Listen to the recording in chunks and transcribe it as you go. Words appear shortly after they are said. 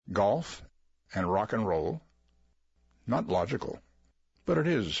golf and rock and roll. Not logical, but it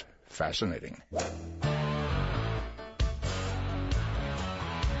is fascinating.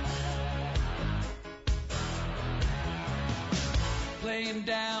 Laying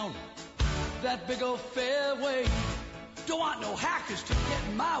down that big old fairway. Don't want no hackers to get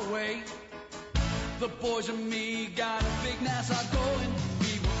in my way. The boys and me got a big Nassau going.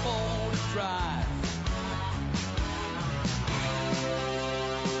 We were born to drive.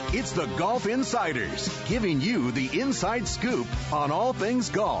 It's the Golf Insiders, giving you the inside scoop on all things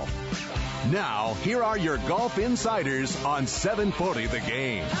golf. Now, here are your Golf Insiders on 740 The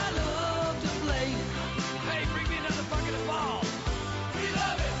Game. I love to play. Hey, bring me another bucket of balls. We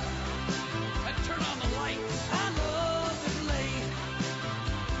love it. And turn on the lights. I love to play.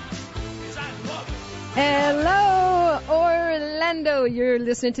 'Cause I love it. Hello, Orlando. You're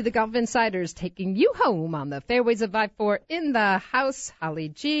listening to the Golf Insiders, taking you home on the fairways of I-4 in the house. Holly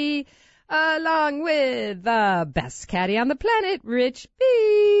G, along with the best caddy on the planet, Rich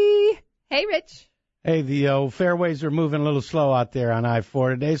B. Hey, Rich. Hey, the fairways are moving a little slow out there on I-4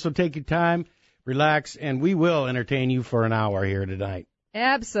 today, so take your time, relax, and we will entertain you for an hour here tonight.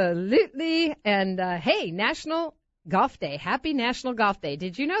 Absolutely. And, hey, National Golf Day. Happy National Golf Day.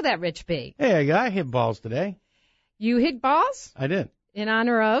 Did you know that, Rich B? Hey, I hit balls today. You hit balls? I did. In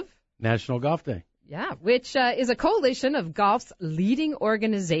honor of? National Golf Day. Yeah, which is a coalition of golf's leading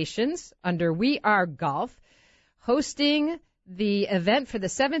organizations under We Are Golf, hosting the event for the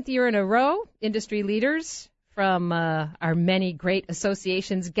 7th year in a row. Industry leaders from our many great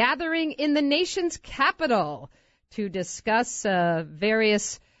associations gathering in the nation's capital to discuss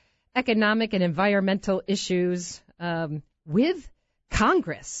various economic and environmental issues with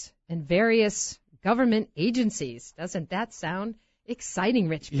Congress and various government agencies. Doesn't that sound exciting,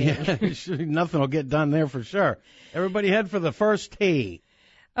 Rich B? Yeah, nothing will get done there for sure. Everybody head for the first tee.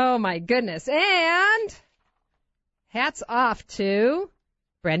 Oh, my goodness. And hats off to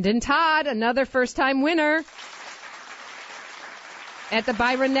Brendan Todd, another first-time winner at the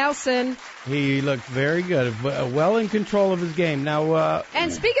Byron Nelson. He looked very good, well in control of his game. Now,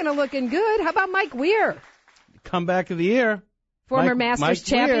 and speaking of looking good, how about Mike Weir? Comeback of the year. Former Masters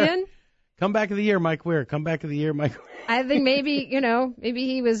champion. Weir. Comeback of the year, Mike Weir. Comeback of the year, Mike Weir. I think maybe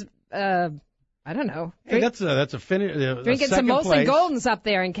he was, I don't know. Hey, that's a finish. Drinking some Molson Goldens up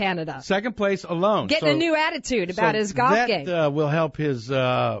there in Canada. Second place alone. Getting a new attitude about his golf game. That will help his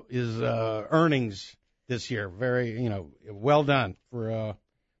earnings this year. Very, well done for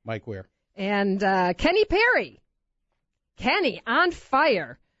Mike Weir. And Kenny Perry. Kenny on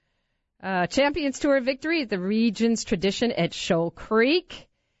fire. Champions Tour victory at the Regions Tradition at Shoal Creek.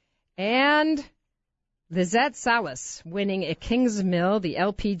 And Lizette Salas winning at Kingsmill. The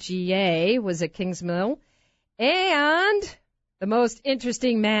LPGA was at Kingsmill. And the most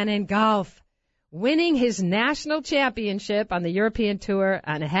interesting man in golf, winning his national championship on the European Tour,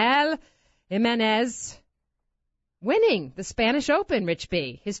 Angel Jimenez, winning the Spanish Open, Rich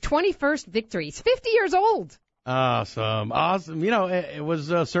B. His 21st victory. He's 50 years old. Awesome. It was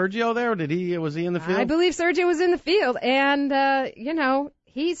Sergio there, or was he in the field? I believe Sergio was in the field. And,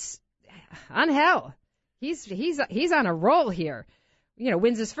 he's on hell. He's on a roll here.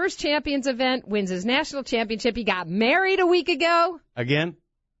 Wins his first Champions event, wins his national championship. He got married a week ago. Again?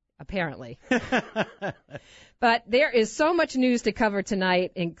 Apparently. But there is so much news to cover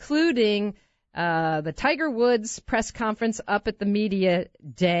tonight, including the Tiger Woods press conference up at the media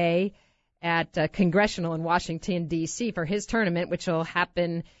day at Congressional in Washington, D.C. for his tournament, which will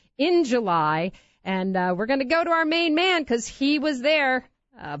happen in July. And we're going to go to our main man because he was there.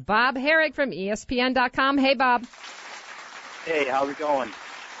 Bob Herrick from ESPN.com. Hey, Bob. Hey, how's it going?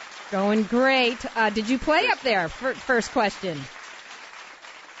 Going great. Did you play up there? First question.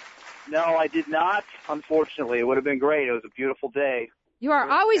 No, I did not, unfortunately. It would have been great. It was a beautiful day. You are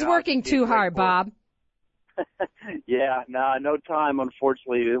always working too hard, Bob. Yeah, no time,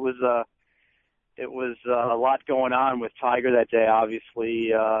 unfortunately. It was a lot going on with Tiger that day,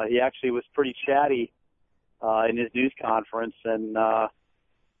 obviously. He actually was pretty chatty in his news conference, and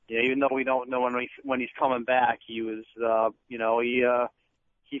even though we don't know when he's coming back, he was,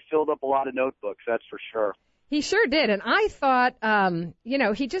 he filled up a lot of notebooks, that's for sure. He sure did, and I thought,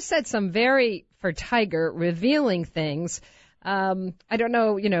 he just said some very, for Tiger, revealing things. I don't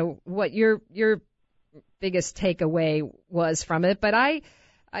know, what your biggest takeaway was from it, but I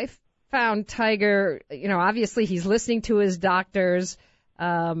found Tiger, obviously he's listening to his doctors.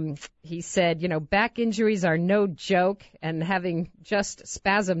 He said, back injuries are no joke, and having just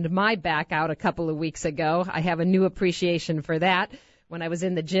spasmed my back out a couple of weeks ago, I have a new appreciation for that when I was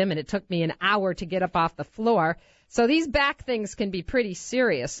in the gym and it took me an hour to get up off the floor. So these back things can be pretty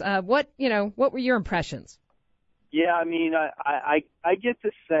serious. What were your impressions? Yeah, I mean, I get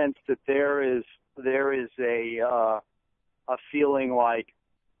the sense that there is a feeling like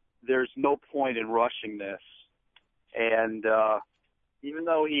there's no point in rushing this, and even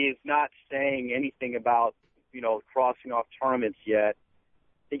though he is not saying anything about crossing off tournaments yet,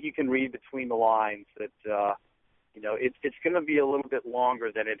 I think you can read between the lines that it's going to be a little bit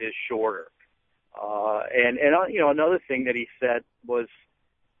longer than it is shorter. And another thing that he said was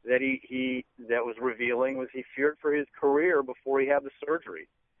that that was revealing was he feared for his career before he had the surgery.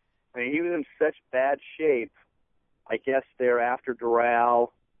 I mean, he was in such bad shape, I guess, there after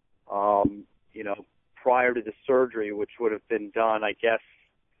Doral, prior to the surgery, which would have been done, I guess,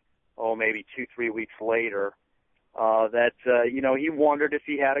 maybe 2-3 weeks later, that he wondered if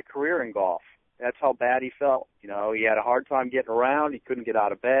he had a career in golf. That's how bad he felt. He had a hard time getting around. He couldn't get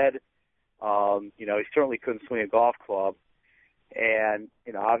out of bed. He certainly couldn't swing a golf club. And,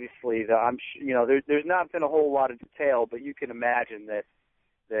 obviously, there's not been a whole lot of detail, but you can imagine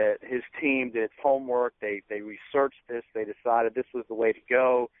that his team did its homework. They researched this. They decided this was the way to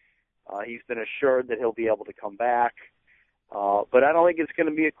go. He's been assured that he'll be able to come back. But I don't think it's going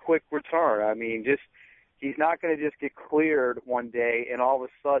to be a quick return. I mean, he's not going to just get cleared one day and all of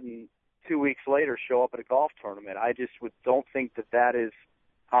a sudden 2 weeks later show up at a golf tournament. I just don't think that is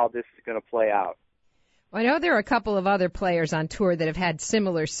how this is going to play out. Well, I know there are a couple of other players on tour that have had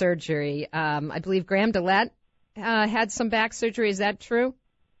similar surgery. I believe Graham DeLatte had some back surgery. Is that true?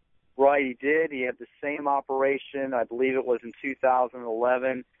 Right, he did. He had the same operation. I believe it was in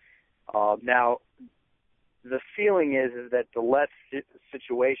 2011. Now, the feeling is that DeLatte's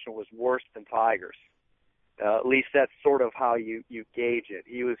situation was worse than Tiger's. At least that's sort of how you gauge it.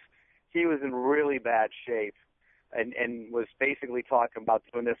 He was in really bad shape and was basically talking about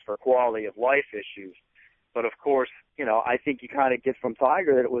doing this for quality of life issues. But of course, I think you kind of get from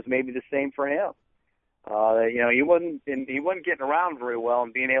Tiger that it was maybe the same for him. He wasn't getting around very well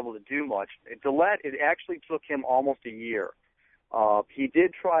and being able to do much. DeLatte, it actually took him almost a year. He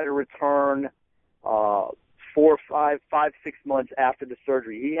did try to return 6 months after the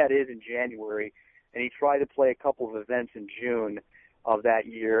surgery. He had his in January, and he tried to play a couple of events in June of that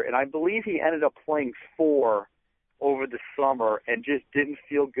year. And I believe he ended up playing 4 over the summer and just didn't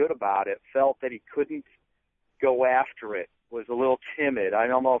feel good about it, felt that he couldn't go after it, was a little timid. I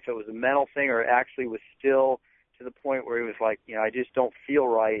don't know if it was a mental thing or actually was still to the point where he was like, I just don't feel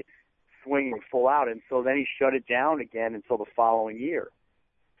right swinging full out. And so then he shut it down again until the following year.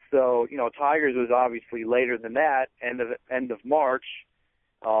 So, Tiger's was obviously later than that, end of March.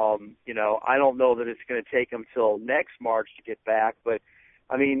 I don't know that it's going to take him till next March to get back, but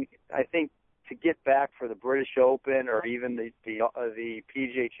I mean, I think to get back for the British Open or even the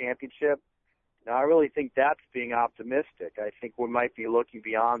PGA Championship, I really think that's being optimistic. I think we might be looking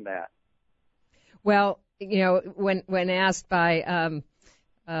beyond that. Well, when asked by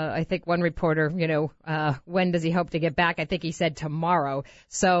I think one reporter, when does he hope to get back? I think he said tomorrow.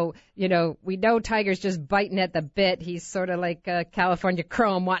 So, we know Tiger's just biting at the bit. He's sort of like California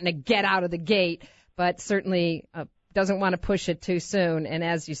Chrome wanting to get out of the gate, but certainly doesn't want to push it too soon. And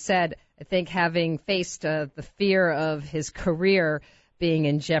as you said, I think having faced the fear of his career being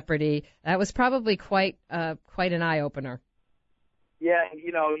in jeopardy, that was probably quite an eye-opener. Yeah,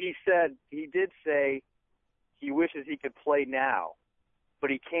 he did say he wishes he could play now,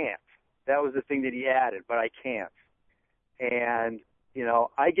 but he can't. That was the thing that he added, but I can't. And,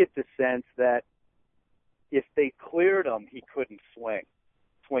 I get the sense that if they cleared him, he couldn't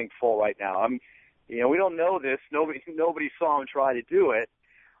swing full right now. We don't know this. Nobody saw him try to do it,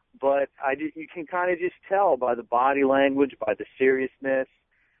 but you can kind of just tell by the body language, by the seriousness.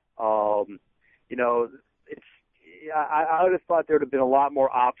 I would have thought there would have been a lot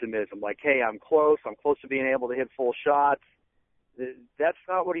more optimism, like, hey, I'm close to being able to hit full shots. That's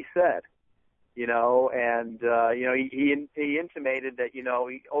not what he said, and he intimated that,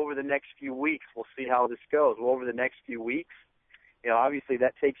 over the next few weeks, we'll see how this goes. Well, over the next few weeks, obviously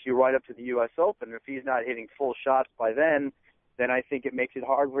that takes you right up to the U.S. Open. If he's not hitting full shots by then I think it makes it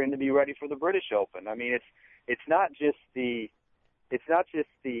hard for him to be ready for the British Open. I mean, it's not just the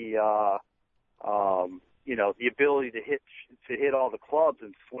ability to hit all the clubs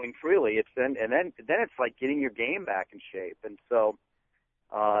and swing freely. It's then it's like getting your game back in shape. And so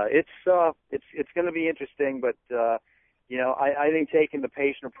it's going to be interesting, but I think taking the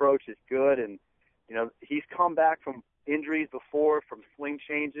patient approach is good. And he's come back from injuries before, from swing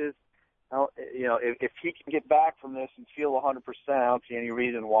changes. If he can get back from this and feel 100%, I don't see any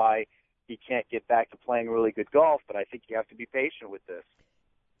reason why he can't get back to playing really good golf. But I think you have to be patient with this.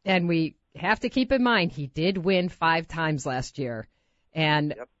 And we have to keep in mind he did win 5 times last year.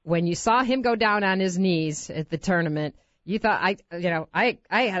 And when you saw him go down on his knees at the tournament, you thought, I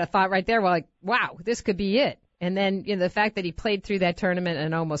had a thought right there, well, like, wow, this could be it. And then, the fact that he played through that tournament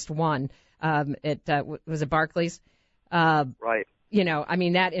and almost won, was it Barclays? Right.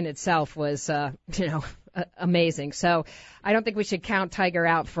 That in itself was, amazing. So I don't think we should count Tiger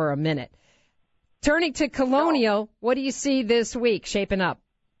out for a minute. Turning to Colonial, what do you see this week shaping up?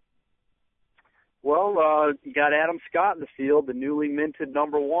 Well, you got Adam Scott in the field, the newly minted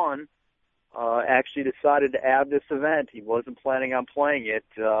number 1. Actually decided to add this event. He wasn't planning on playing it.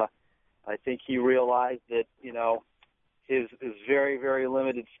 I think he realized that, his very, very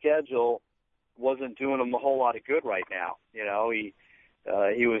limited schedule wasn't doing him a whole lot of good right now.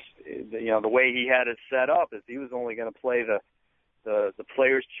 He was, the way he had it set up is he was only going to play the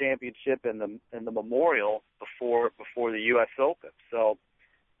Players Championship and the Memorial before the U.S. Open. So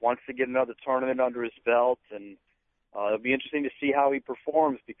wants to get another tournament under his belt, and it'll be interesting to see how he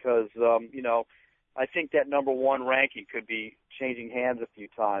performs because, I think that number 1 ranking could be changing hands a few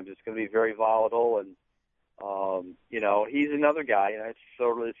times. It's going to be very volatile, and he's another guy. It's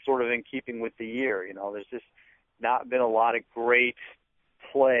sort of in keeping with the year. There's just not been a lot of great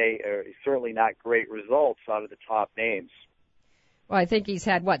play, or certainly not great results out of the top names. Well, I think he's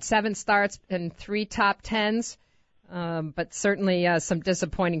had 7 starts and 3 top 10s, but certainly some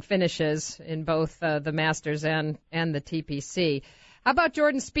disappointing finishes in both the Masters and the TPC. How about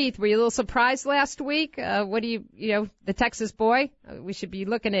Jordan Spieth? Were you a little surprised last week? What do the Texas boy? We should be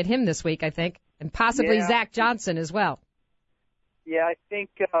looking at him this week, I think, and possibly Zach Johnson as well. Yeah, I think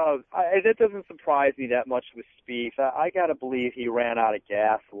that doesn't surprise me that much with Spieth. I got to believe he ran out of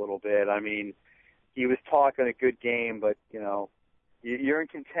gas a little bit. I mean, he was talking a good game, but you're in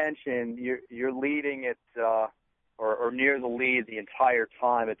contention. You're leading it or near the lead the entire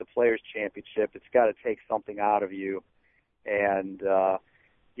time at the Players Championship. It's got to take something out of you. And,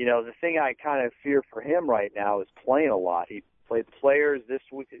 the thing I kind of fear for him right now is playing a lot. He played the Players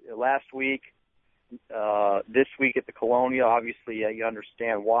last week, this week at the Colonial. Obviously, you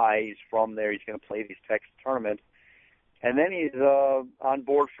understand why. He's from there. He's going to play these Texas tournaments. And then he's on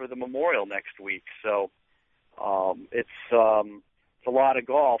board for the Memorial next week. So it's a lot of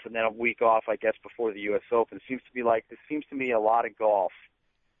golf, and then a week off, I guess, before the U.S. Open. It seems to me a lot of golf.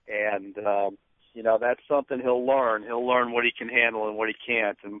 And that's something he'll learn. He'll learn what he can handle and what he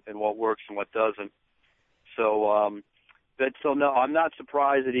can't, and what works and what doesn't. So, no, I'm not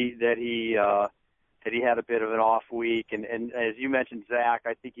surprised that he had a bit of an off week. And as you mentioned, Zach,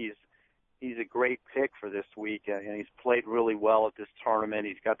 I think he's a great pick for this week, and he's played really well at this tournament.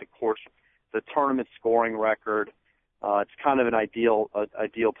 He's got the tournament scoring record. It's kind of an ideal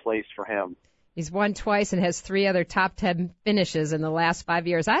place for him. He's won twice and has 3 other top 10 finishes in the last 5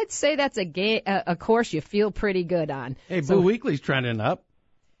 years. I'd say that's a course you feel pretty good on. Hey, Boo Weekley's trending up.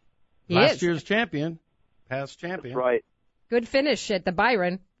 Last year's champion, past champion. That's right. Good finish at the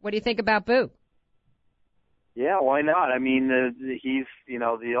Byron. What do you think about Boo? Yeah, why not? I mean, he's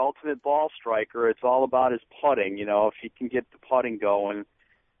the ultimate ball striker. It's all about his putting. If he can get the putting going,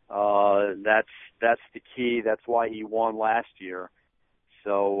 that's the key. That's why he won last year.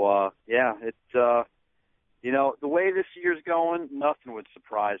 So, it's, the way this year's going, nothing would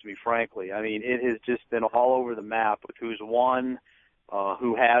surprise me, frankly. I mean, it has just been all over the map with who's won,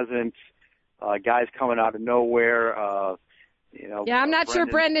 who hasn't, guys coming out of nowhere, Yeah, I'm not sure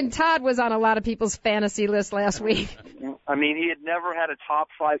Brendan Todd was on a lot of people's fantasy list last week. I mean, he had never had a top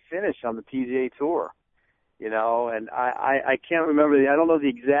 5 finish on the PGA Tour. And I can't remember. I don't know the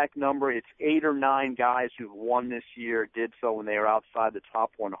exact number. It's 8 or 9 guys who've won this year did so when they were outside the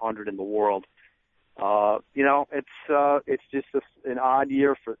top 100 in the world. It's just an odd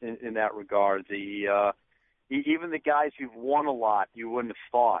year in that regard. Even the guys who've won a lot, you wouldn't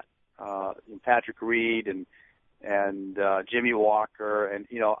have thought. Patrick Reed and Jimmy Walker, and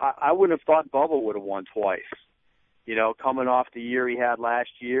I wouldn't have thought Bubba would have won twice. Coming off the year he had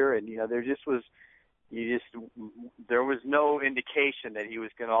last year, and there was no indication that he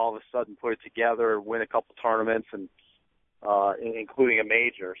was going to all of a sudden put it together, win a couple tournaments, and including a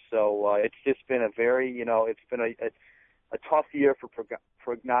major. So it's just been a very, it's been a tough year for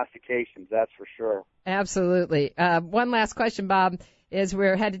prognostications, that's for sure. Absolutely. One last question, Bob, is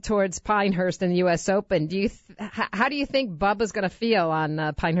we're headed towards Pinehurst in the U.S. Open. How do you think Bubba's going to feel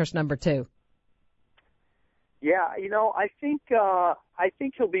on Pinehurst number 2? Yeah, I think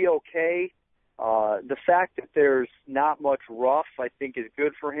he'll be okay. The fact that there's not much rough, I think, is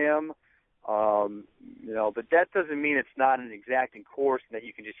good for him. But that doesn't mean it's not an exacting course and that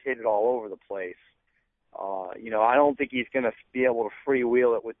you can just hit it all over the place. I don't think he's going to be able to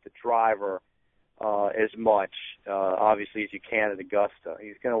freewheel it with the driver as much, obviously, as you can at Augusta.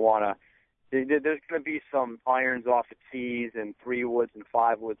 He's going to want to. There's going to be some irons off the tees and 3-woods and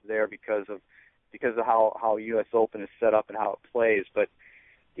 5-woods there because of how U.S. Open is set up and how it plays. But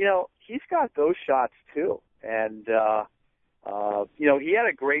he's got those shots too, and he had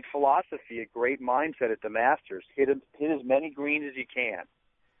a great philosophy, a great mindset at the Masters. Hit as many greens as you can.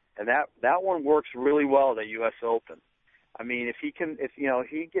 And that one works really well at the U.S. Open. I mean, if he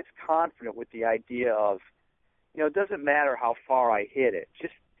gets confident with the idea of, it doesn't matter how far I hit it,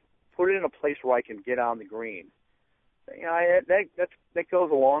 just put it in a place where I can get on the green. That goes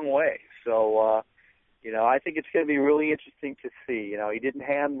a long way. So, I think it's going to be really interesting to see. He didn't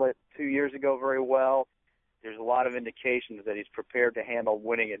handle it 2 years ago very well. There's a lot of indications that he's prepared to handle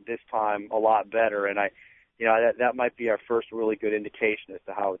winning it this time a lot better, and that might be our first really good indication as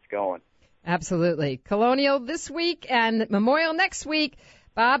to how it's going. Absolutely. Colonial this week and Memorial next week.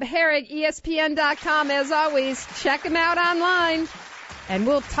 Bob Harig, ESPN.com, as always. Check him out online. And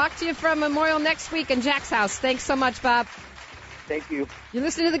we'll talk to you from Memorial next week in Jack's house. Thanks so much, Bob. Thank you. You're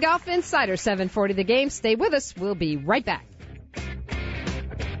listening to the Golf Insider, 740 The Game. Stay with us. We'll be right back.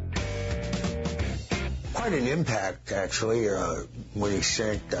 Quite an impact, actually, when he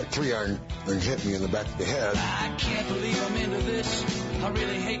sank that 3-iron and hit me in the back of the head. I can't believe I'm into this. I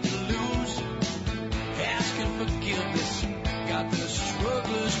really hate to lose. Asking forgiveness. Got the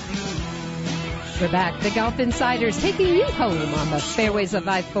struggler's blues. We're back. The Golf Insiders taking you home on the fairways of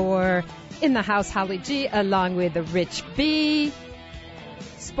I-4. In the house, Holly G, along with Rich B.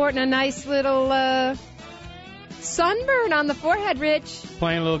 Sporting a nice little sunburn on the forehead, Rich.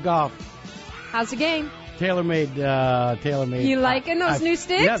 Playing a little golf. How's the game? TaylorMade. You liking those new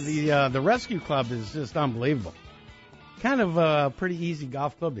sticks? Yeah, the Rescue Club is just unbelievable. Kind of a pretty easy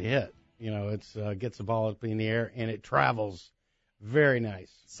golf club to hit. It's gets the ball up in the air, and it travels very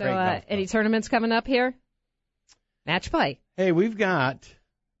nice. So, any tournaments coming up here? Match play. Hey, we've got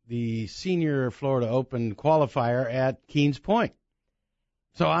the Senior Florida Open qualifier at Keens Point.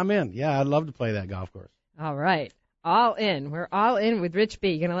 So I'm in. Yeah, I'd love to play that golf course. All right. All in. We're all in with Rich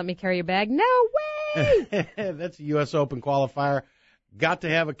B. You going to let me carry your bag? No way! That's a U.S. Open qualifier. Got to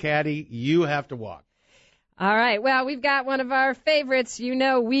have a caddy. You have to walk. All right. Well, we've got one of our favorites.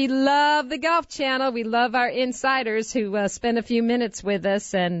 We love the Golf Channel. We love our insiders who spend a few minutes with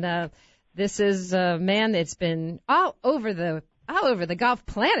us. And this is a man that's been all over the golf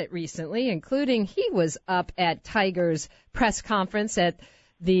planet recently, including he was up at Tiger's press conference at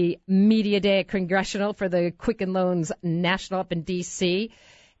the Media Day at Congressional for the Quicken Loans National up in D.C.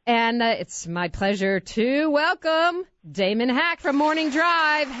 And it's my pleasure to welcome Damon Hack from Morning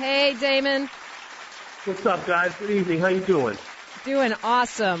Drive. Hey, Damon. What's up, guys? Good evening. How you doing? Doing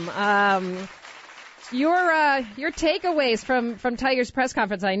awesome. Your takeaways from Tiger's press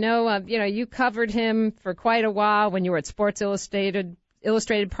conference. I know you covered him for quite a while when you were at Sports Illustrated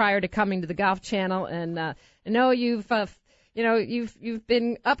prior to coming to the Golf Channel, and I know you've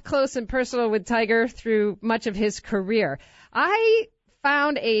been up close and personal with Tiger through much of his career. I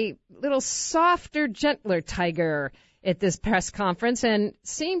found a little softer, gentler Tiger at this press conference and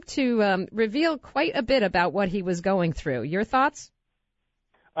seemed to reveal quite a bit about what he was going through. Your thoughts?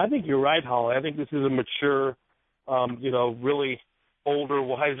 I think you're right, Holly. I think this is a mature, really older,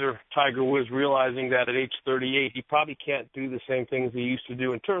 wiser Tiger Woods realizing that at age 38 he probably can't do the same things he used to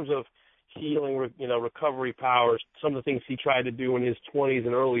do in terms of healing, recovery powers, some of the things he tried to do in his 20s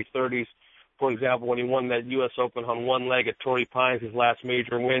and early 30s. For example, when he won that U.S. Open on one leg at Torrey Pines, his last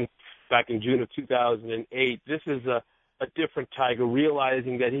major win back in June of 2008. This is a different Tiger,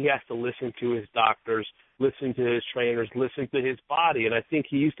 realizing that he has to listen to his doctors, listen to his trainers, listen to his body. And I think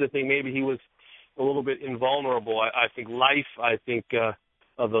he used to think maybe he was a little bit invulnerable. I think life,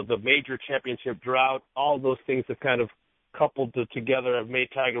 the major championship drought, all those things have kind of coupled together have made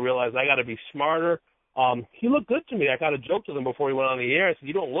Tiger realize I got to be smarter. He looked good to me. I kind of joked with him before he went on the air. I said,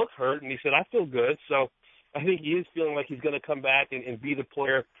 "You don't look hurt." And he said, "I feel good." So I think he is feeling like he's going to come back and be the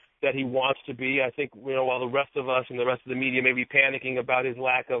player that he wants to be. I think, while the rest of us and the rest of the media may be panicking about his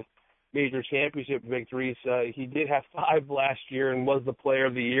lack of major championship victories, he did have 5 last year and was the player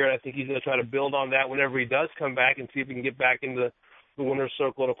of the year. And I think he's going to try to build on that whenever he does come back and see if he can get back into the winner's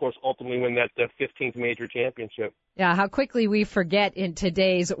circle and, of course, ultimately win that 15th major championship. Yeah, how quickly we forget in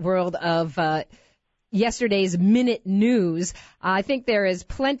today's world of yesterday's minute news. I think there is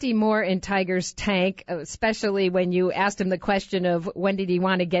plenty more in Tiger's tank, especially when you asked him the question of when did he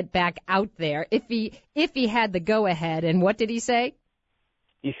want to get back out there, if he had the go-ahead. And what did he say?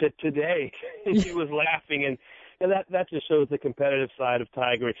 He said today. He was laughing, and And that just shows the competitive side of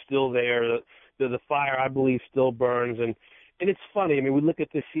Tiger. It's still there. The fire, I believe, still burns. And it's funny. I mean, we look at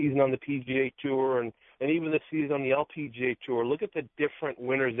this season on the PGA Tour and even this season on the LPGA Tour. Look at the different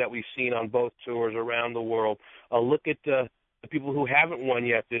winners that we've seen on both tours around the world. Look at the people who haven't won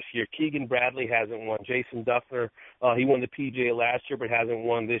yet this year. Keegan Bradley hasn't won. Jason Duffner, he won the PGA last year but hasn't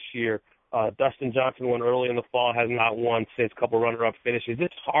won this year. Dustin Johnson won early in the fall, has not won since a couple runner-up finishes.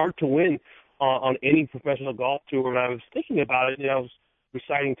 It's hard to win on any professional golf tour. And I was thinking about it, I was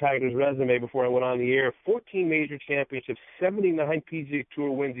reciting Tiger's resume before I went on the air. 14 major championships, 79 PGA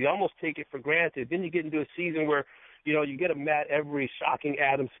Tour wins. You almost take it for granted. Then you get into a season where, you get a Matt Every shocking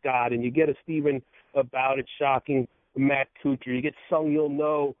Adam Scott, and you get a Stephen Bowditch shocking Matt Kuchar. You get Sung Yul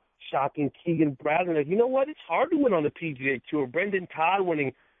No shocking Keegan Bradley. Like, you know what? It's hard to win on the PGA Tour. Brendan Todd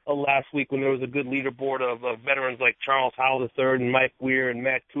winning last week when there was a good leaderboard of veterans like Charles Howell III and Mike Weir and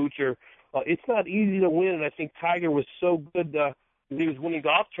Matt Kuchar. It's not easy to win, and I think Tiger was so good he was winning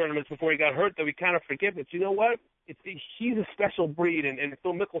golf tournaments before he got hurt that we kind of forget. But you know what? He's a special breed, and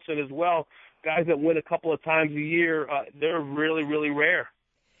Phil Mickelson as well. Guys that win a couple of times a year, they're really, really rare.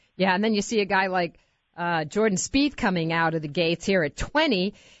 Yeah, and then you see a guy like Jordan Spieth coming out of the gates here at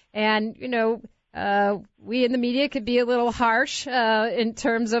 20, and, we in the media could be a little harsh in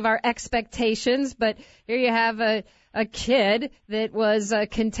terms of our expectations, but here you have a kid that was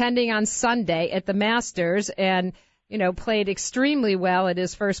contending on Sunday at the Masters and, played extremely well at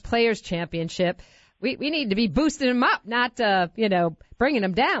his first Players' Championship. We need to be boosting him up, not, bringing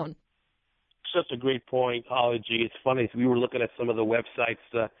him down. Such a great point, Holly G. It's funny. We were looking at some of the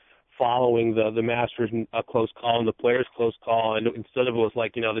websites following the Masters close call and the Players close call, and instead of it was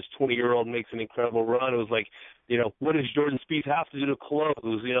like, this 20-year-old makes an incredible run, it was like, what does Jordan Spieth have to do to close?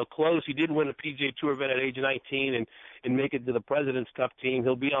 Close. He did win a PGA Tour event at age 19 and make it to the President's Cup team.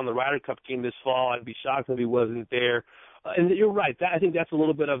 He'll be on the Ryder Cup team this fall. I'd be shocked if he wasn't there. And you're right. I think that's a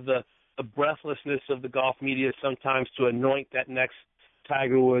little bit of the breathlessness of the golf media sometimes to anoint that next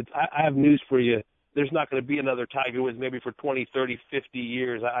Tiger Woods. I have news for you. There's not going to be another Tiger Woods maybe for 20, 30, 50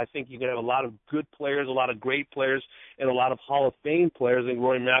 years. I think you're going to have a lot of good players, a lot of great players, and a lot of Hall of Fame players. I think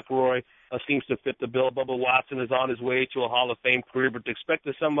Rory McIlroy seems to fit the bill. Bubba Watson is on his way to a Hall of Fame career, but to expect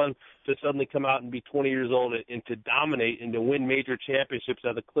someone to suddenly come out and be 20 years old and to dominate and to win major championships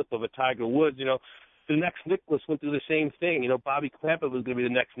at the clip of a Tiger Woods, the next Nicklaus went through the same thing. Bobby Clampitt was going to be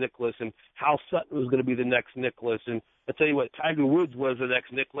the next Nicklaus, and Hal Sutton was going to be the next Nicklaus. And I'll tell you what, Tiger Woods was the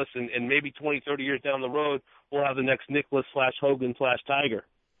next Nicklaus, and maybe 20, 30 years down the road, we'll have the next Nicklaus/Hogan/Tiger.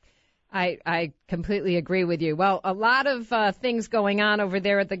 I completely agree with you. Well, a lot of things going on over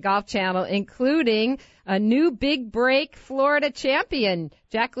there at the Golf Channel, including a new big break Florida champion,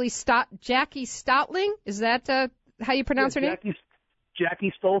 Jackie Stoutling. Is that how you pronounce her name?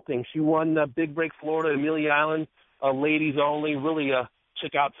 Jackie Stolting. She won Big Break Florida, Amelia Island, ladies only. Really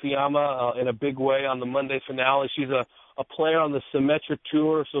took out Fiamma in a big way on the Monday finale. She's a player on the Symetra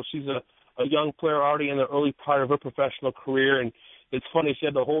Tour, so she's a young player already in the early part of her professional career. And it's funny, she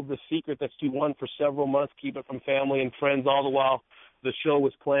had to hold the secret that she won for several months, keep it from family and friends, all the while the show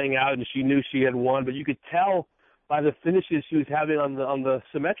was playing out, and she knew she had won. But you could tell by the finishes she was having on the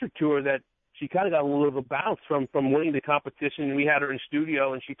Symetra Tour that she kind of got a little bit of a bounce from winning the competition. And we had her in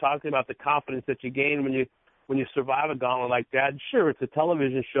studio, and she talked about the confidence that you gain when you survive a gauntlet like that. Sure, it's a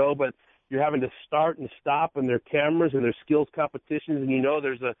television show, but you're having to start and stop, and there are cameras and there's skills competitions, and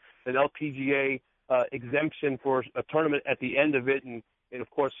there's an LPGA exemption for a tournament at the end of it, and of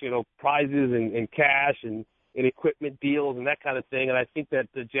course, prizes and cash and equipment deals and that kind of thing. And I think that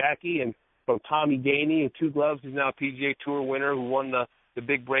Jackie and from Tommy Gainey and Two Gloves, who's now a PGA Tour winner who won the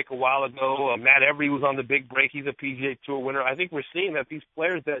big break a while ago. Matt Every was on the big break. He's a PGA Tour winner. I think we're seeing that these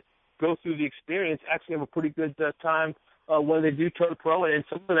players that go through the experience actually have a pretty good time when they do turn pro, and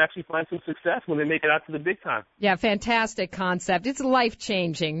some of them actually find some success when they make it out to the big time. Yeah, fantastic concept. It's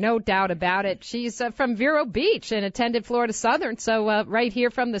life-changing, no doubt about it. She's from Vero Beach and attended Florida Southern, so right here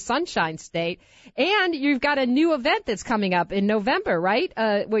from the Sunshine State. And you've got a new event that's coming up in November, right,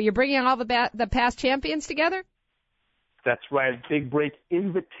 where you're bringing all the past champions together? That's right. Big Break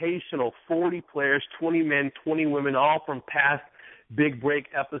Invitational, 40 players, 20 men, 20 women, all from past Big Break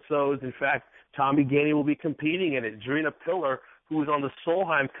episodes. In fact, Tommy Gainey will be competing in it. Jarena Pillar, who was on the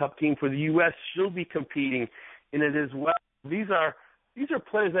Solheim Cup team for the U.S., she'll be competing in it as well. These are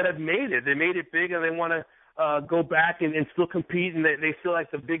players that have made it. They made it big, and they want to go back and still compete, and they feel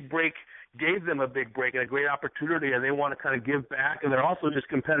like the Big Break gave them a big break and a great opportunity, and they want to kind of give back. And they're also just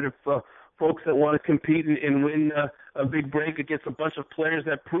competitive folks that want to compete and win a big break against a bunch of players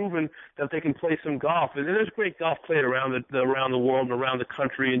that have proven that they can play some golf. And there's great golf played around the world and around the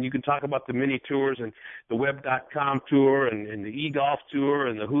country. And you can talk about the mini tours and the Web.com tour and the eGolf tour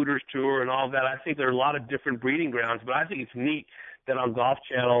and the Hooters tour and all that. I think there are a lot of different breeding grounds, but I think it's neat that on Golf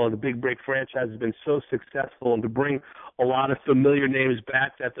Channel and the Big Break franchise has been so successful, and to bring a lot of familiar names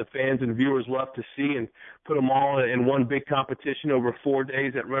back that the fans and viewers love to see and put them all in one big competition over 4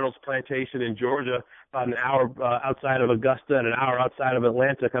 days at Reynolds Plantation in Georgia, about an hour outside of Augusta and an hour outside of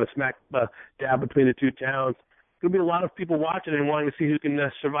Atlanta, kind of smack dab between the two towns. There'll be a lot of people watching and wanting to see who can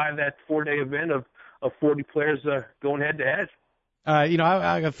survive that 4-day event of 40 players going head-to-head. I'm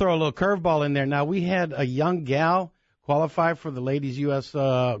going to throw a little curveball in there. Now, we had a young gal qualify for the ladies' U.S.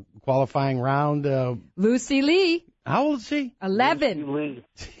 Qualifying round. Lucy Lee. How old is she? 11. Lucy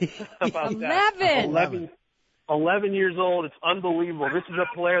Lee. How about 11. 11 years old. It's unbelievable. This is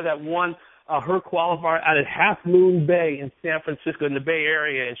a player that won her qualifier out at Half Moon Bay in San Francisco in the Bay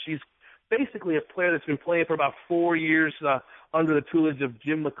Area, and she's basically a player that's been playing for about 4 years under the tutelage of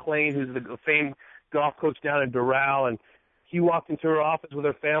Jim McLean, who's the famed golf coach down in Doral. And he walked into her office with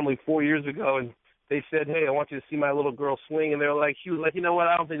her family 4 years ago, and they said, "Hey, I want you to see my little girl swing." And they were like, he was like, "You know what?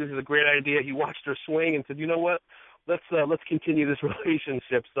 I don't think this is a great idea." He watched her swing and said, "You know what? Let's continue this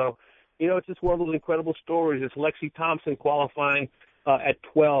relationship." So, it's just one of those incredible stories. It's Lexi Thompson qualifying at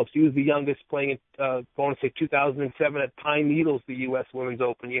 12. She was the youngest playing in, 2007 at Pine Needles, the U.S. Women's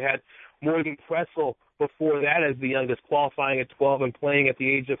Open. You had Morgan Pressel before that as the youngest, qualifying at 12 and playing at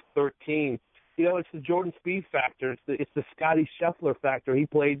the age of 13. It's the Jordan Spieth factor. It's the Scotty Scheffler factor. He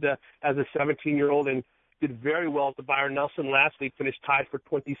played as a 17-year-old and did very well at the Byron Nelson last week, finished tied for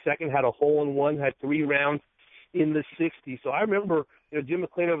 22nd, had a hole-in-one, had 3 rounds in the 60s. So I remember, Jim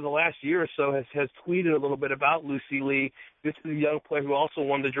McLean over the last year or so has tweeted a little bit about Lucy Lee. This is a young player who also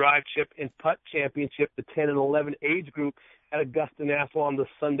won the drive chip and putt championship, the 10 and 11 age group at Augusta National on the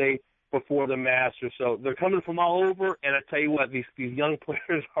Sunday before the Masters. So they're coming from all over, and I tell you what, these young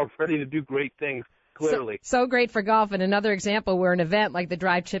players are ready to do great things, clearly. So great for golf, and another example where an event like the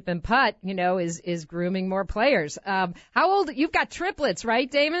drive, chip, and putt, is grooming more players. How old? You've got triplets, right,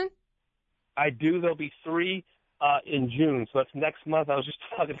 Damon? I do. There'll be 3 in June, so that's next month. I was just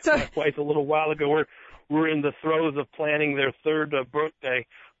talking to my wife a little while ago. We're in the throes of planning their 3rd birthday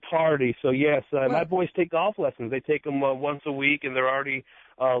party. So, yes, my boys take golf lessons. They take them once a week, and they're already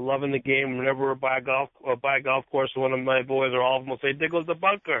loving the game. Whenever we're by a golf course, one of my boys or all of them will say, "There goes the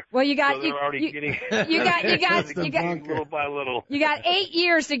bunker." Well, you got they're already getting you got little by little. You got 8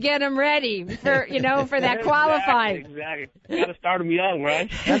 years to get them ready for for that qualifying. Exactly. You got to start them young,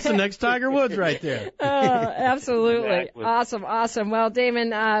 right? That's the next Tiger Woods right there. Absolutely. Exactly. Awesome. Well,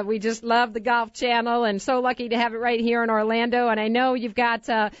 Damon, we just love the Golf Channel and so lucky to have it right here in Orlando. And I know you've got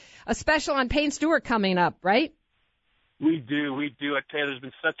a special on Payne Stewart coming up, right? We do. I tell you, there's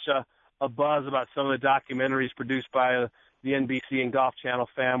been such a buzz about some of the documentaries produced by the NBC and Golf Channel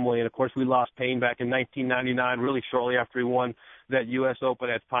family. And, of course, we lost Payne back in 1999, really shortly after he won that U.S.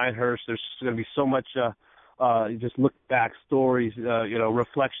 Open at Pinehurst. There's going to be so much just look-back stories,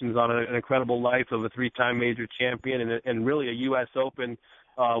 reflections on an incredible life of a 3-time major champion and really a U.S. Open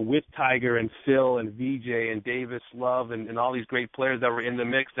with Tiger and Phil and VJ and Davis Love and all these great players that were in the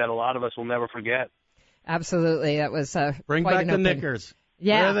mix that a lot of us will never forget. Absolutely. That was Bring quite back an the open. Knickers.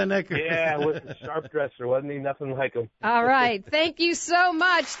 Yeah. Wear the Knickers. Yeah, with the sharp dresser. Wasn't he? Nothing like him. All right. Thank you so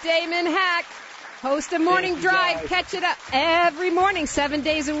much, Damon Hack, host of Morning Drive. Guys. Catch it up every morning, 7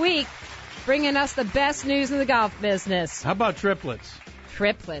 days a week, bringing us the best news in the golf business. How about triplets?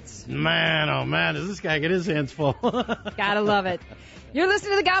 Triplets. Man, oh man, does this guy get his hands full? Gotta love it. You're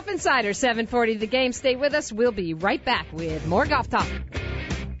listening to the Golf Insider, 740 The Game. Stay with us. We'll be right back with more golf talk.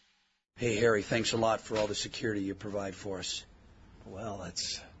 Hey, Harry, thanks a lot for all the security you provide for us. Well,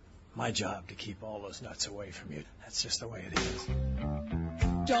 it's my job to keep all those nuts away from you. That's just the way it is.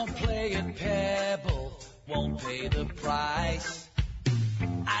 Don't play at Pebble, won't pay the price.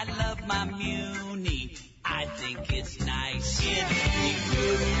 I love my Muni, I think it's nice. It'd be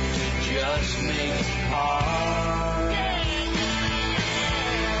good to just make par.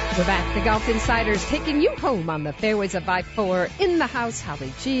 We're back. The Golf Insider's taking you home on the fairways of I-4. In the house,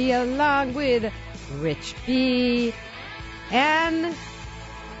 Holly G, along with Rich B. And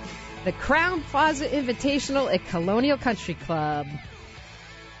the Crown Plaza Invitational at Colonial Country Club.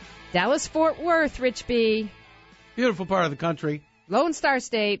 Dallas-Fort Worth, Rich B. Beautiful part of the country. Lone Star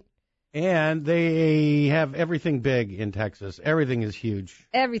State. And they have everything big in Texas. Everything is huge.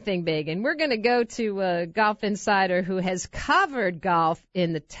 Everything big. And we're going to go to a Golf Insider who has covered golf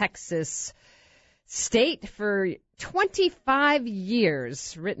in the Texas state for 25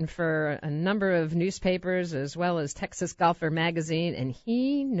 years, written for a number of newspapers as well as Texas Golfer Magazine, and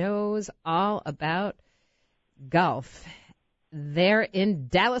he knows all about golf. There in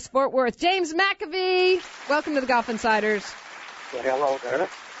Dallas-Fort Worth, James McAfee. Welcome to the Golf Insiders. Well, hello there.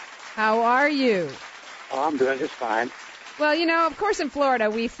 How are you? Oh, I'm doing just fine. Well, you know, of course in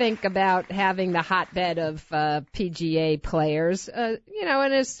Florida we think about having the hotbed of PGA players, you know,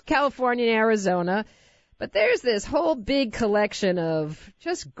 and it's California and Arizona. But there's this whole big collection of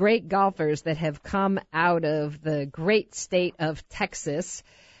just great golfers that have come out of the great state of Texas,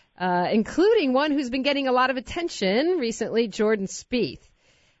 including one who's been getting a lot of attention recently, Jordan Spieth.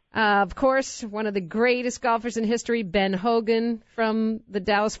 Of course, one of the greatest golfers in history, Ben Hogan from the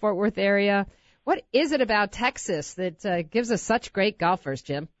Dallas-Fort Worth area. What is it about Texas that gives us such great golfers,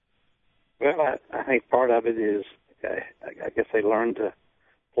 Jim? Well, I think part of it is, I guess they learned to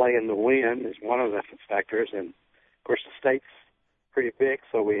play in the wind is one of the factors. And, of course, the state's pretty big,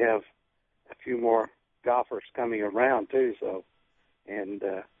 so we have a few more golfers coming around, too. So, and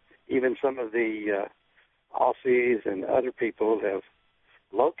even some of the Aussies and other people have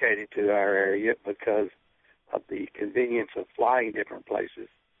located to our area because of the convenience of flying different places.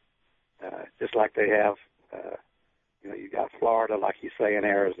 Just like they have, you know, you got Florida, like you say, in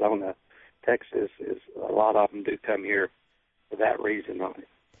Arizona. Texas is a lot of them do come here for that reason only.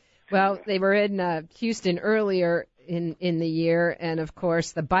 Well, they were in Houston earlier in the year, and of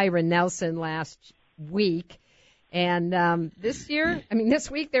course the Byron Nelson last week. And this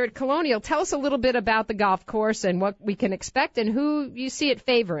week they're at Colonial. Tell us a little bit about the golf course and what we can expect and who you see it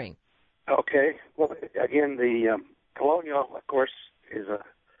favoring. Okay. Well, again, the Colonial, of course, is a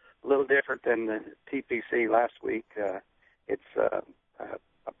little different than the TPC last week. It's a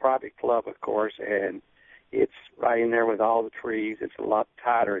private club, of course, and it's right in there with all the trees. It's a lot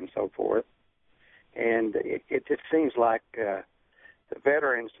tighter and so forth. And it just seems like the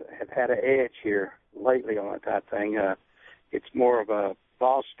veterans have had an edge here lately on that thing. It's more of a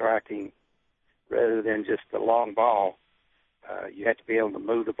ball striking rather than just a long ball. You have to be able to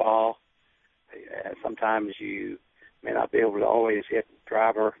move the ball. Sometimes you may not be able to always hit the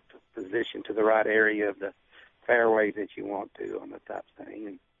driver to position to the right area of the fairway that you want to on the top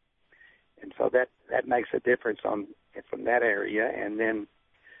thing. And so that makes a difference from that area. And then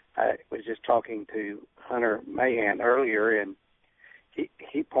I was just talking to Hunter Mahan earlier, and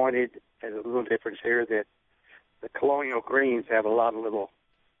he pointed at a little difference here that the Colonial greens have a lot of little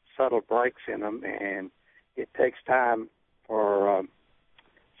subtle breaks in them, and it takes time for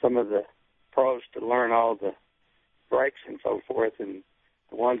some of the pros to learn all the breaks and so forth, and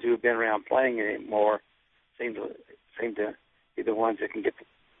the ones who have been around playing it more seem to be the ones that can get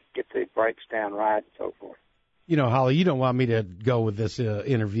the breaks down right and so forth. You know, Holly, you don't want me to go with this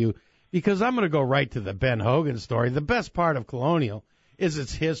interview because I'm going to go right to the Ben Hogan story. The best part of Colonial is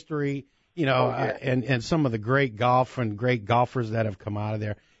its history, you know, and some of the great golf and great golfers that have come out of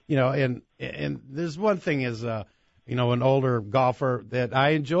there. You know, and there's one thing is, you know, an older golfer that I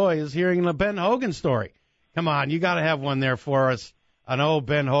enjoy is hearing the Ben Hogan story. Come on, you got to have one there for us, an old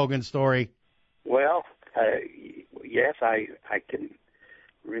Ben Hogan story. Well, yes, I can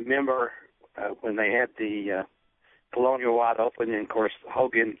remember when they had the Colonial Wide Open, and of course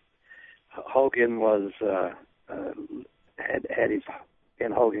Hogan was had his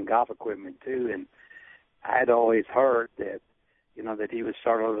Ben Hogan golf equipment too, and I had always heard that, you know, that he was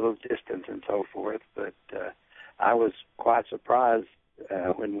sort of a little distant and so forth, but I was quite surprised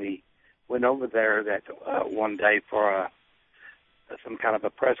when we went over there that one day for some kind of a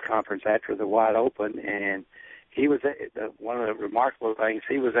press conference after the Wide Open, and he was one of the remarkable things,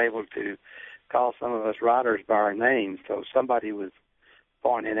 he was able to call some of us riders by our names. So somebody was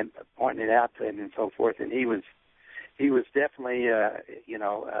pointing it out to him and so forth, and he was definitely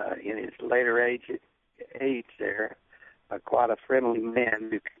in his later age there, quite a friendly man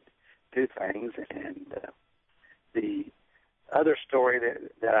who could do things. And the other story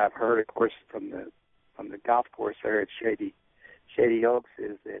that I've heard, of course, from the golf course there at Shady Oaks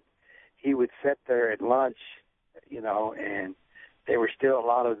is that he would sit there at lunch, you know, and there were still a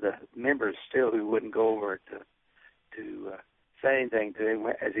lot of the members still who wouldn't go over to say anything to him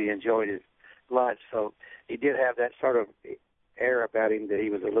as he enjoyed his lunch. So he did have that sort of air about him that he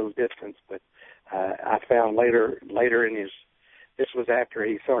was a little distant. But I found later in this was after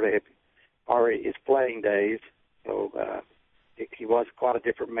he sort of had already his playing days. So he was quite a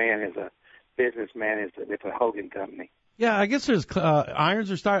different man as a businessman with the Hogan Company. Yeah, I guess there's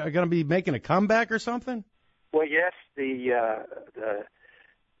irons are going to be making a comeback or something. Well, yes, the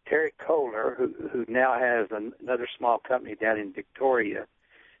Terry Kohler, who now has another small company down in Victoria,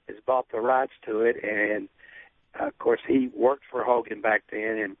 has bought the rights to it, and of course, he worked for Hogan back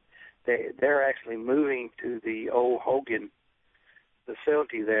then, and they're actually moving to the old Hogan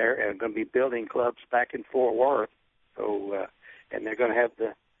facility there and going to be building clubs back in Fort Worth. So, and they're going to have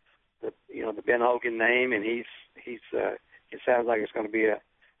the Ben Hogan name, and it sounds like it's going to be a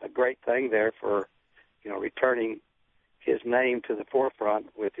great thing there for, returning his name to the forefront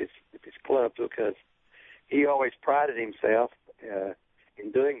with his clubs, because he always prided himself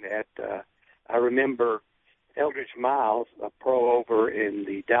in doing that. I remember Eldridge Miles, a pro over in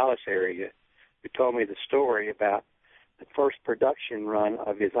the Dallas area, who told me the story about the first production run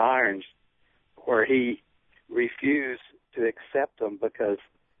of his irons, where he refused to accept them because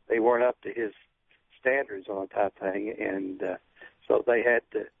they weren't up to his standards on type thing, and so they had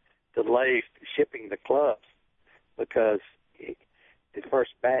to delay shipping the clubs because the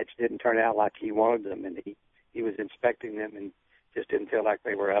first batch didn't turn out like he wanted them, and he was inspecting them and just didn't feel like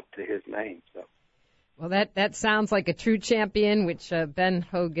they were up to his name. So. Well, that sounds like a true champion, which Ben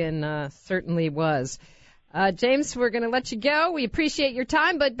Hogan certainly was. James, we're going to let you go. We appreciate your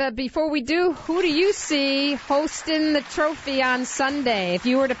time, but before we do, who do you see hosting the trophy on Sunday, if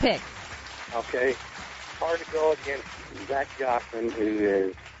you were to pick? Okay. Hard to go against Zach Johnson, who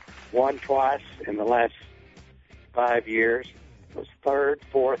has won twice in the last 5 years. Was third,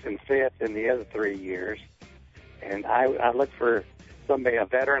 fourth, and fifth in the other 3 years. And I look for somebody, a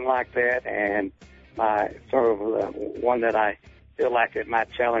veteran like that, and my sort of one that I feel like it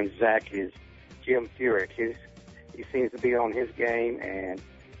might challenge Zach is Jim Furyk. He seems to be on his game, and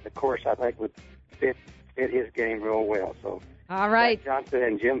the course I think would fit his game real well. So, all right, Zach Johnson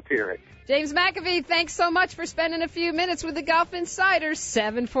and Jim Furyk. James McAfee, thanks so much for spending a few minutes with the Golf Insiders.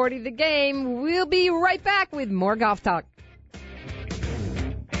 7:40 The Game. We'll be right back with more golf talk.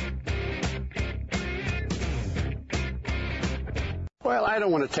 Well, I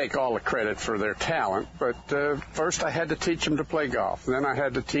don't want to take all the credit for their talent, but first I had to teach them to play golf. Then I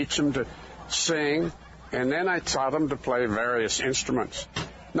had to teach them to sing, and then I taught them to play various instruments,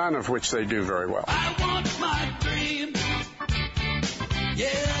 none of which they do very well. I want my dream.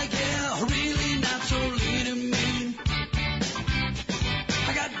 Yeah, really not so lean and mean.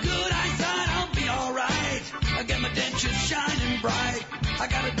 I got good eyesight, I'll be all right. I got my dentures shining bright. I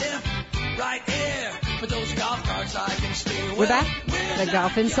got a deaf right ear. For those golf carts I can steal. We're back. The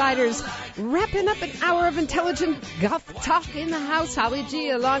Golf Insiders wrapping up an hour of intelligent golf talk in the house. Holly G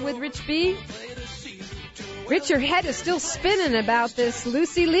along with Rich B. Rich, your head is still spinning about this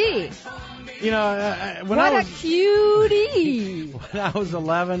Lucy Lee. When what a cutie. When I was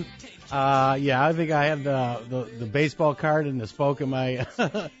 11, I think I had the baseball card and the spoke in my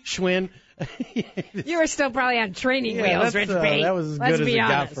Schwinn. You were still probably on training wheels, Rich B. That was as good as it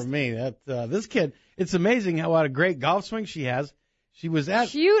got for me. This kid, it's amazing what a great golf swing she has. She was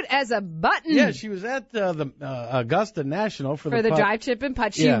cute as a button. Yeah, she was at the Augusta National for the drive, chip, and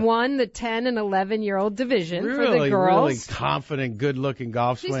putt. She won the 10 and 11-year-old division for the girls. Really confident, good-looking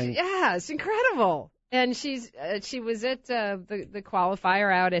golf swing. Yeah, it's incredible. And she was at the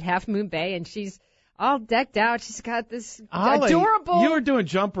qualifier out at Half Moon Bay, and she's all decked out. She's got this adorable. You were doing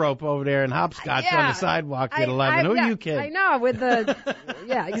jump rope over there and hopscotch on the sidewalk at 11. Who are you kidding? I know, with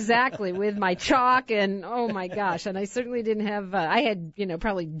exactly, with my chalk and oh my gosh. And I certainly didn't have. I had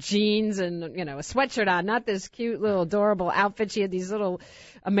probably jeans and a sweatshirt on, not this cute little adorable outfit. She had these little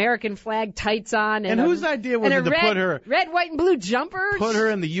American flag tights on. And whose idea was it to put her red, white, and blue jumper? Put her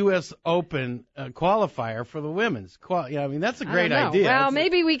in the U.S. Open qualifier for the women's. That's a great idea. Well,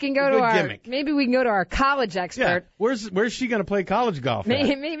 maybe we can go to our college expert. Yeah. Where's she going to play college golf?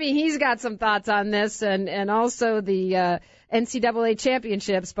 Maybe he's got some thoughts on this, and also the NCAA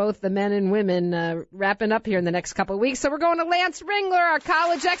championships, both the men and women, wrapping up here in the next couple of weeks. So we're going to Lance Ringler, our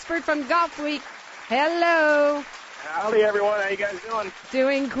college expert from Golf Week. Hello. Howdy, everyone. How you guys doing?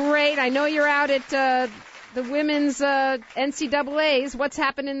 Doing great. I know you're out at the women's NCAAs. What's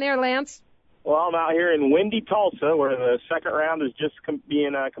happening there, Lance? Well, I'm out here in windy Tulsa, where the second round is just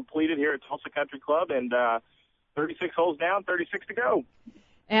being completed here at Tulsa Country Club, and 36 holes down, 36 to go.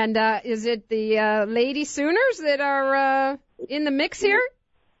 And is it the Lady Sooners that are in the mix here?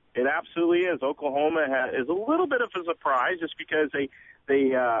 It absolutely is. Oklahoma is a little bit of a surprise just because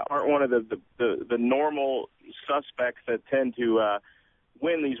they aren't one of the normal suspects that tend to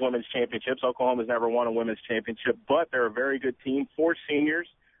win these women's championships. Oklahoma's never won a women's championship, but they're a very good team. 4 seniors.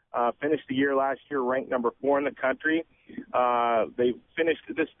 Finished the year last year ranked number 4 in the country. They finished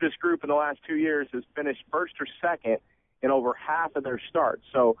this group in the last 2 years has finished first or second in over half of their starts.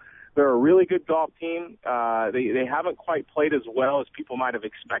 So they're a really good golf team. They haven't quite played as well as people might have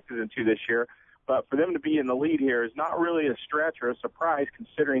expected them to this year. But for them to be in the lead here is not really a stretch or a surprise,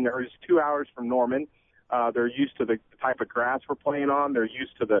 considering they're just 2 hours from Norman. They're used to the type of grass we're playing on. They're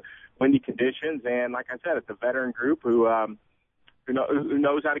used to the windy conditions. And like I said, it's a veteran group who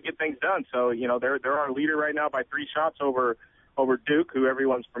knows how to get things done. So, they're our leader right now by 3 shots over Duke, who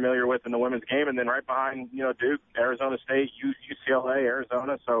everyone's familiar with in the women's game. And then right behind, Duke, Arizona State, UCLA,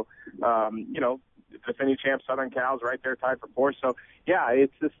 Arizona. So, defending champ Southern Cal's right there tied for 4th. So, yeah,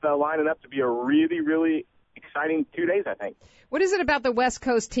 it's just lining up to be a really, really exciting 2 days, I think. What is it about the West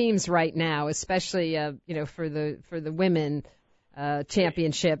Coast teams right now, especially, for the women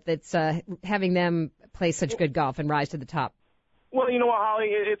championship that's having them play such good golf and rise to the top? Well, you know what, Holly,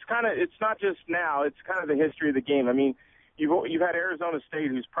 it's not just now, it's kind of the history of the game. I mean, you've had Arizona State,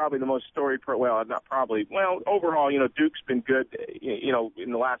 who's probably the most storied, overall, Duke's been good,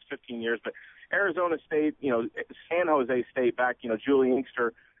 in the last 15 years, but Arizona State, San Jose State back, Julie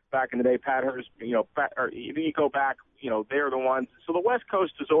Inkster back in the day, Pat Hurst, you go back, they're the ones. So the West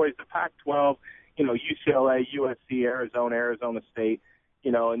Coast is always the Pac-12, UCLA, USC, Arizona State,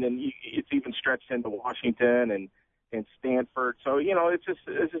 and then it's even stretched into Washington and Stanford. So, it's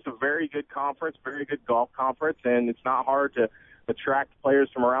just a very good conference, very good golf conference, and it's not hard to attract players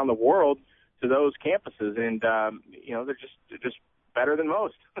from around the world to those campuses. And, they're just better than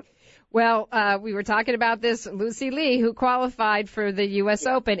most. Well, we were talking about this, Lucy Lee, who qualified for the U.S.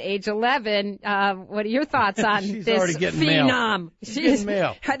 Open, age 11. What are your thoughts on She's this already getting phenom? Mail. She's getting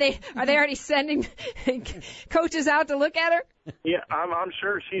mail. Are they already sending coaches out to look at her? Yeah, I'm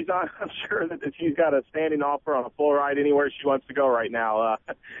sure she's on. I'm sure that she's got a standing offer on a full ride anywhere she wants to go right now.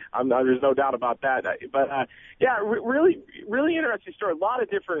 There's no doubt about that. But yeah, really, really interesting story. A lot of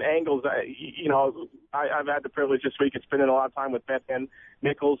different angles. I've had the privilege this week of spending a lot of time with Beth Ann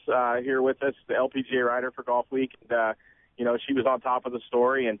Nichols here with us, the LPGA writer for Golf Week. And, she was on top of the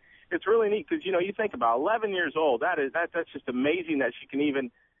story, and it's really neat because you think about 11 years old. That's just amazing that she can even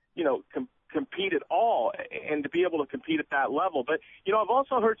compete at all and to be able to compete at that level. But, I've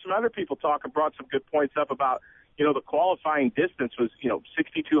also heard some other people talk and brought some good points up about, the qualifying distance was,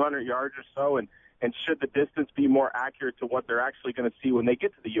 6,200 yards or so. And should the distance be more accurate to what they're actually going to see when they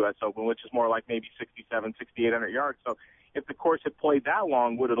get to the U.S. Open, which is more like maybe 6,800 yards. So if the course had played that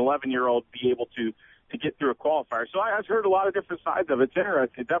long, would an 11-year-old be able to get through a qualifier? So I've heard a lot of different sides of it. It's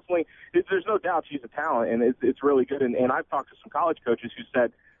interesting. Definitely, there's no doubt she's a talent, and it's really good. And I've talked to some college coaches who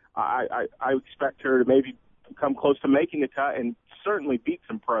said, I expect her to maybe come close to making the cut and certainly beat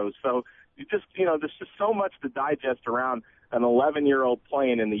some pros. So there's just so much to digest around an 11-year-old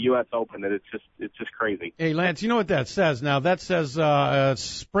playing in the U.S. Open that it's just crazy. Hey, Lance, you know what that says? Now, that says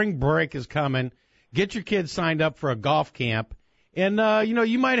spring break is coming. Get your kids signed up for a golf camp. And,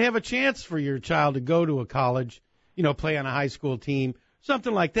 you might have a chance for your child to go to a college, play on a high school team,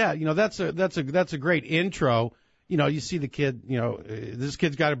 something like that. That's a great intro. You see the kid, this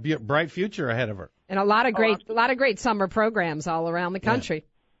kid's got a bright future ahead of her. And a lot of great summer programs all around the country.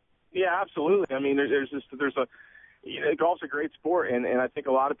 Yeah, absolutely. I mean, golf's a great sport, and I think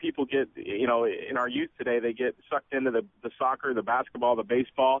a lot of people get, in our youth today, they get sucked into the soccer, the basketball, the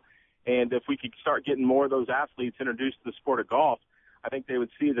baseball, and if we could start getting more of those athletes introduced to the sport of golf, I think they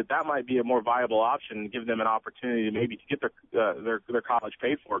would see that might be a more viable option and give them an opportunity to get their college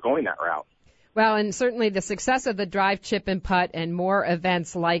paid for going that route. Well, and certainly the success of the drive, chip, and putt and more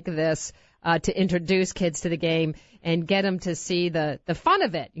events like this to introduce kids to the game and get them to see the fun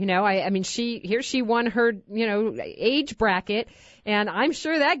of it. I mean, she won her, age bracket, and I'm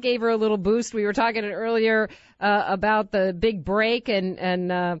sure that gave her a little boost. We were talking earlier about the big break and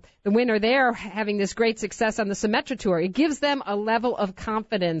the winner there having this great success on the Symetra Tour. It gives them a level of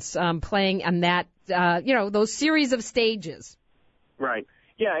confidence playing on that, those series of stages. Right.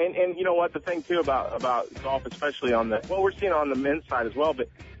 Yeah, and you know what, the thing, too, about golf, especially we're seeing on the men's side as well, but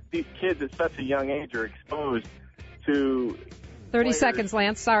these kids at such a young age are exposed to 30 seconds,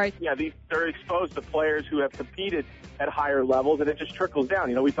 Lance, sorry. Yeah, they're exposed to players who have competed at higher levels, and it just trickles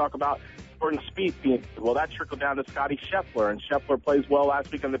down. We talk about Jordan Spieth being, well, that trickled down to Scotty Scheffler, and Scheffler plays well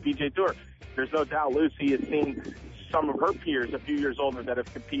last week on the PGA Tour. There's no doubt Lucy has seen some of her peers a few years older that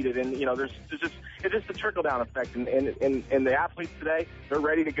have competed, and it's just a trickle down effect, and the athletes today, they're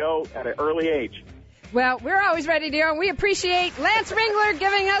ready to go at an early age. Well, we're always ready to go, and we appreciate Lance Ringler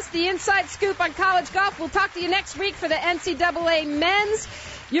giving us the inside scoop on college golf. We'll talk to you next week for the NCAA men's.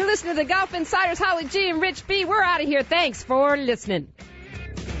 You're listening to the Golf Insiders, Holly G and Rich B. We're out of here. Thanks for listening.